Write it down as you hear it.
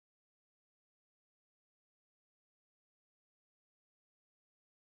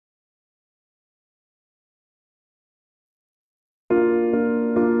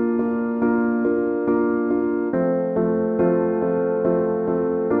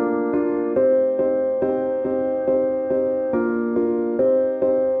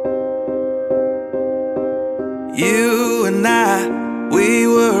You and I, we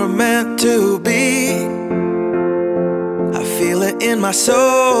were meant to be. I feel it in my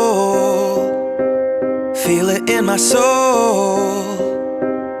soul, feel it in my soul.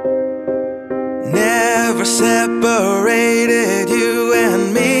 Never separated, you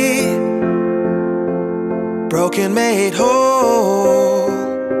and me. Broken made whole,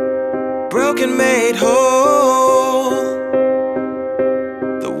 broken made whole.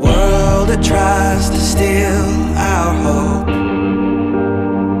 The world that tries to steal our hope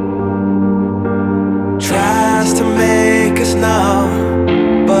tries to make us numb,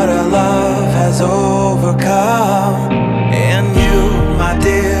 but our love has overcome. And you, my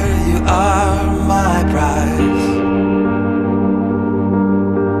dear, you are my prize.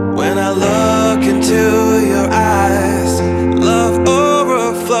 When I look into your eyes, love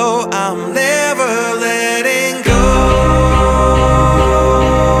overflow, I'm never letting go.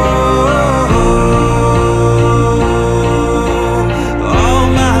 All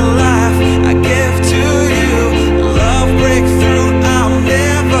my life I give to you, love breakthrough, I'm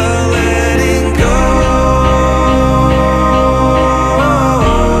never letting go.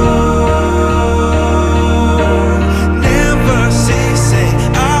 Never ceasing,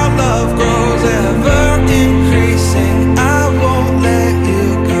 our love grows ever increasing, I won't let you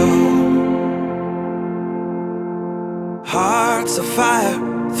go. Hearts of fire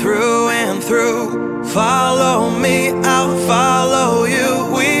through and through. Follow me, I'll follow you.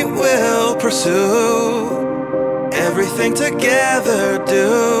 We will pursue everything together, do.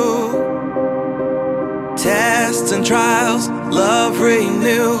 Tests and trials, love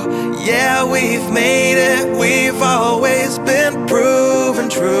renew. Yeah, we've made it, we've always been proven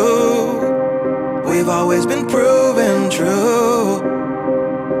true. We've always been proven true.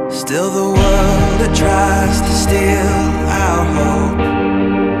 Still the world that tries to steal our hope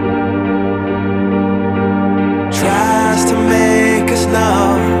tries to make us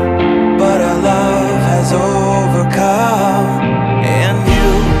numb, but our love has overcome. And you,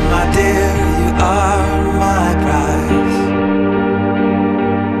 my dear, you are my prize.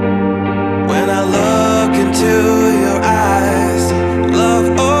 When I look into your eyes, love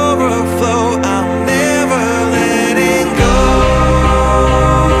overflow, I'm never letting go.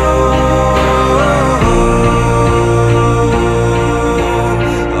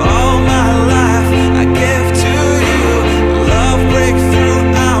 All my life I give to you, love breakthrough,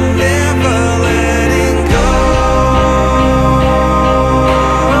 I'm never letting go.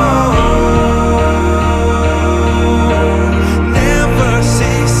 Never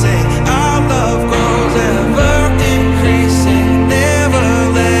ceasing, our love grows ever increasing, never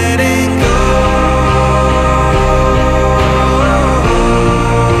letting go.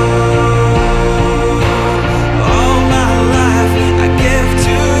 All my life I give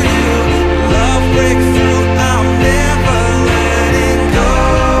to you, love breakthrough, I'm never letting go.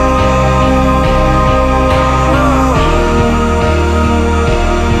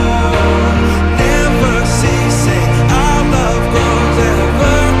 Never ceasing, our love grows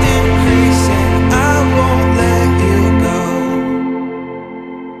ever increasing, I won't let you go.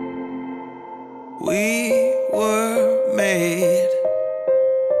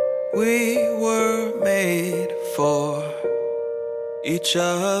 We were made for each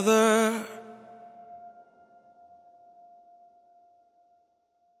other.